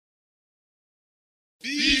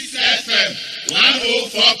Peace FM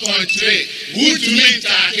 104.3. Good to meet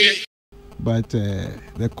you. But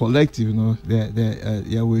the collective, you know,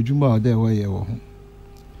 the way Juma there where you were.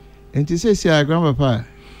 And to say, grandpapa,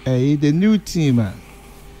 the new team,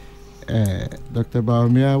 Dr.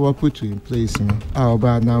 Bawumia will put in place, our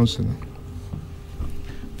announcement.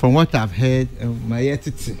 From what I've heard, my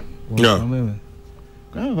attitude.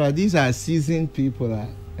 Grandpapa, these are seasoned people,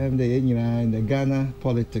 and the Ghana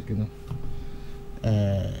politics, you know.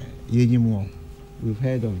 We've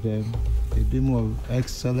heard of them. They've been more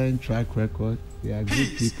excellent track record. They are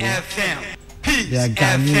good people. They are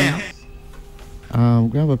Ghanaians.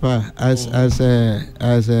 Grandpapa, as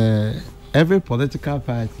every political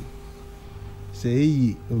party,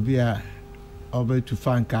 say obi a obe to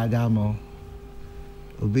fan kadamo,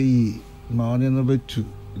 obi maone obe to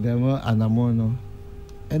demo anamono,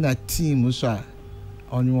 and a team usa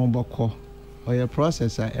on one boko or your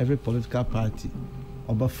processor every political party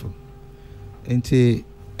obafu. Into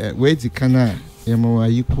where the kana yamo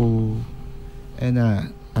ayiko, and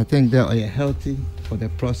I think they are healthy for the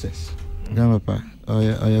process. Grandpapa,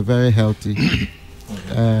 are very healthy.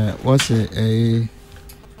 What's a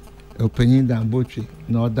opinion than butchery,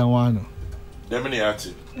 not than one.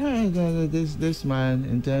 This man,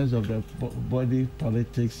 in terms of the body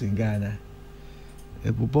politics in Ghana,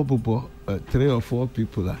 3 or 4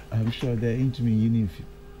 people, I'm sure they're into me unity.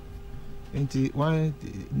 Into one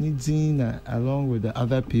needs in along with the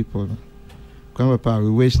other people. Grandpapa, we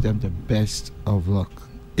wish them the best of luck,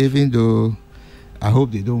 even though I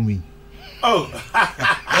hope they don't win. Oh,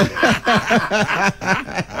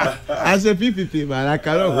 as a PPP man, I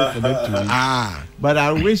cannot hope for them to win. But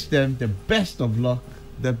I wish them the best of luck,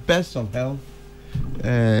 the best of health,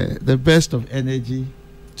 the best of energy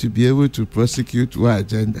to be able to prosecute our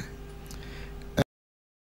agenda.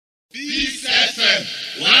 Peace FM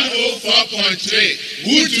 104.3.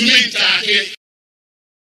 Good to meet you.